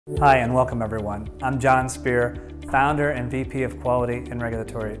Hi and welcome everyone. I'm John Spear, founder and VP of Quality and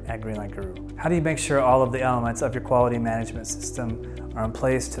Regulatory at Greenlight Guru. How do you make sure all of the elements of your quality management system are in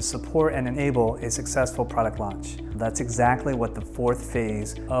place to support and enable a successful product launch? That's exactly what the fourth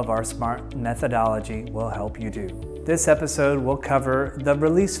phase of our S.M.A.R.T methodology will help you do. This episode will cover the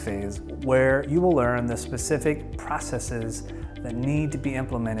release phase, where you will learn the specific processes that need to be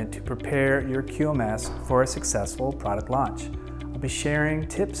implemented to prepare your QMS for a successful product launch. I'll be sharing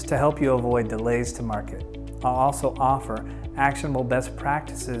tips to help you avoid delays to market. I'll also offer actionable best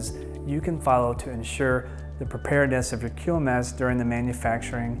practices you can follow to ensure the preparedness of your QMS during the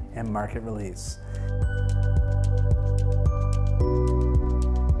manufacturing and market release.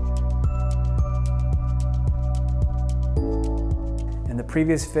 In the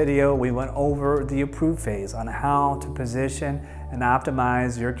previous video, we went over the approve phase on how to position and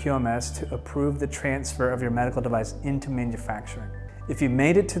optimize your QMS to approve the transfer of your medical device into manufacturing. If you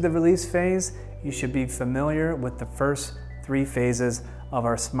made it to the release phase, you should be familiar with the first three phases of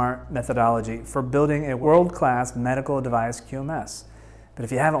our S.M.A.R.T methodology for building a world-class medical device QMS. But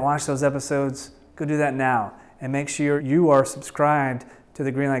if you haven't watched those episodes, go do that now and make sure you are subscribed to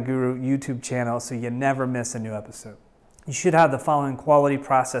the Greenlight Guru YouTube channel so you never miss a new episode. You should have the following quality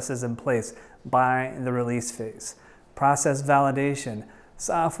processes in place by the release phase: process validation,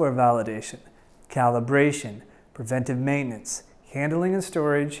 software validation, calibration, preventive maintenance, handling and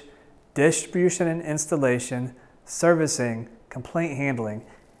storage, distribution and installation, servicing, complaint handling,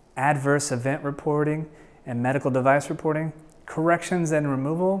 adverse event reporting and medical device reporting, corrections and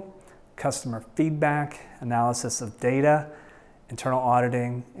removal, customer feedback, analysis of data, internal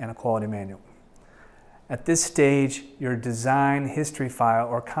auditing, and a quality manual. At this stage, your design history file,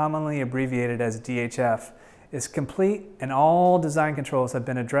 or commonly abbreviated as DHF, is complete and all design controls have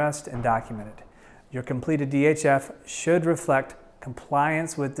been addressed and documented. Your completed DHF should reflect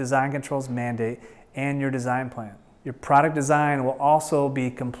compliance with design controls mandate and your design plan. Your product design will also be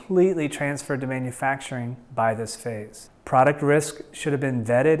completely transferred to manufacturing by this phase. Product risk should have been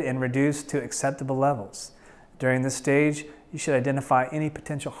vetted and reduced to acceptable levels. During this stage, you should identify any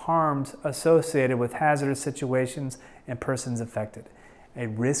potential harms associated with hazardous situations and persons affected. A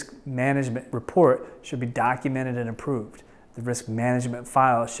risk management report should be documented and approved. The risk management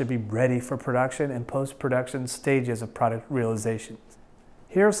file should be ready for production and post-production stages of product realization.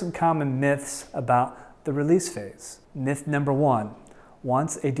 Here are some common myths about the release phase. Myth number one: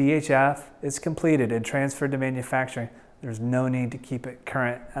 once a DHF is completed and transferred to manufacturing, there's no need to keep it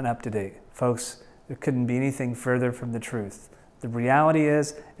current and up to date. Folks, there couldn't be anything further from the truth. The reality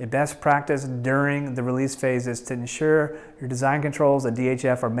is, a best practice during the release phase is to ensure your design controls and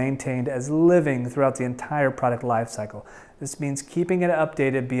DHF are maintained as living throughout the entire product lifecycle. This means keeping it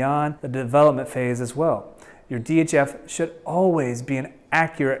updated beyond the development phase as well. Your DHF should always be an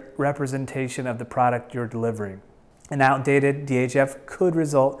accurate representation of the product you're delivering. An outdated DHF could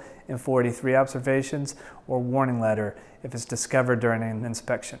result in 483 observations or warning letter if it's discovered during an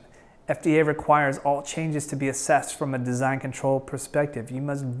inspection. FDA requires all changes to be assessed from a design control perspective. You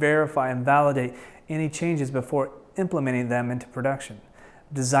must verify and validate any changes before implementing them into production.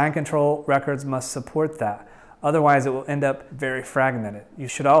 Design control records must support that. Otherwise, it will end up very fragmented. You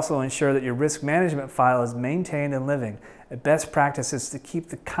should also ensure that your risk management file is maintained and living. A best practice is to keep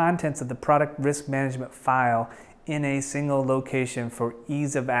the contents of the product risk management file in a single location for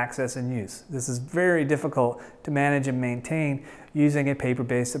ease of access and use. This is very difficult to manage and maintain using a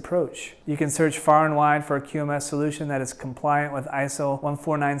paper-based approach. You can search far and wide for a QMS solution that is compliant with ISO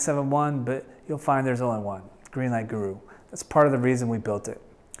 14971, but you'll find there's only one: Greenlight Guru. That's part of the reason we built it.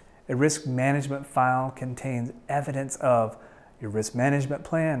 A risk management file contains evidence of your risk management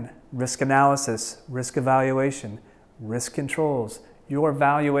plan, risk analysis, risk evaluation, risk controls, your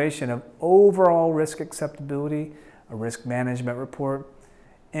evaluation of overall risk acceptability, a risk management report,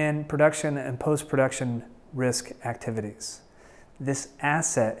 and production and post-production risk activities. This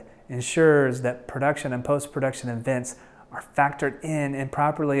asset ensures that production and post-production events are factored in and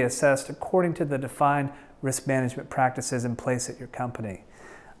properly assessed according to the defined risk management practices in place at your company.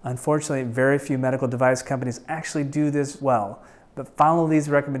 Unfortunately, very few medical device companies actually do this well, but follow these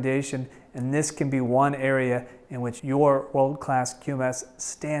recommendations, and this can be one area in which your world-class QMS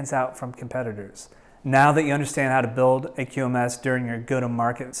stands out from competitors. Now that you understand how to build a QMS during your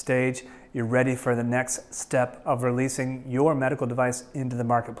go-to-market stage, you're ready for the next step of releasing your medical device into the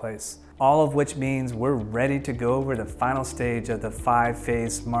marketplace. All of which means we're ready to go over the final stage of the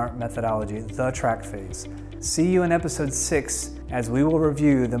 5-phase S.M.A.R.T methodology, the track phase. See you in episode 6 as we will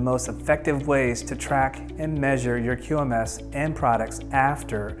review the most effective ways to track and measure your QMS and products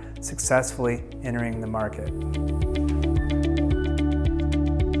after successfully entering the market.